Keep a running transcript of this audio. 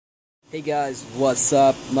Hey guys, what's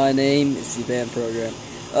up? My name is the Band Program.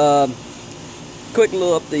 Quick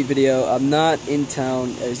little update video. I'm not in town,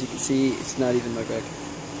 as you can see. It's not even my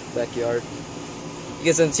backyard. You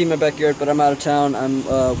guys haven't seen my backyard, but I'm out of town. I'm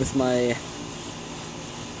with my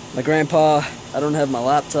grandpa. I don't have my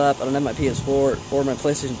laptop. I don't have my PS4 or my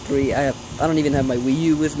PlayStation 3. I don't even have my Wii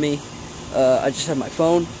U with me. I just have my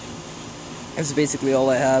phone. That's basically all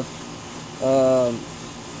I have.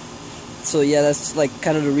 So yeah, that's like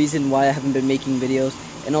kind of the reason why I haven't been making videos.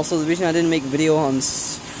 And also the reason I didn't make a video on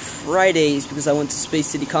Friday is because I went to Space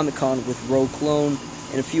City Comic Con with RoClone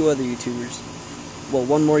and a few other YouTubers. Well,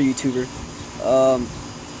 one more YouTuber.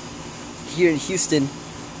 Here in Houston.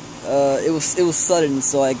 It was sudden,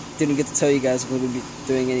 so I didn't get to tell you guys if we would be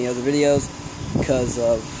doing any other videos because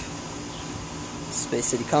of Space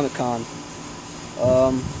City Comic Con.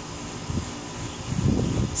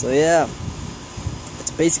 So yeah.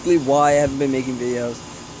 Basically why I haven't been making videos.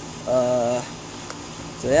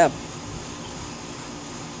 So yeah.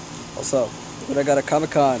 Also, what I got at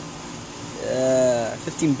Comic-Con.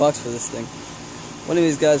 15 bucks for this thing. Well,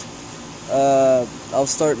 anyways, guys, I'll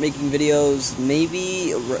start making videos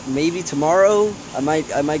maybe tomorrow. I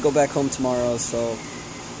might go back home tomorrow, so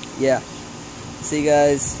yeah. See you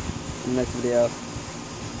guys in the next video.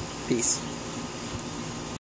 Peace.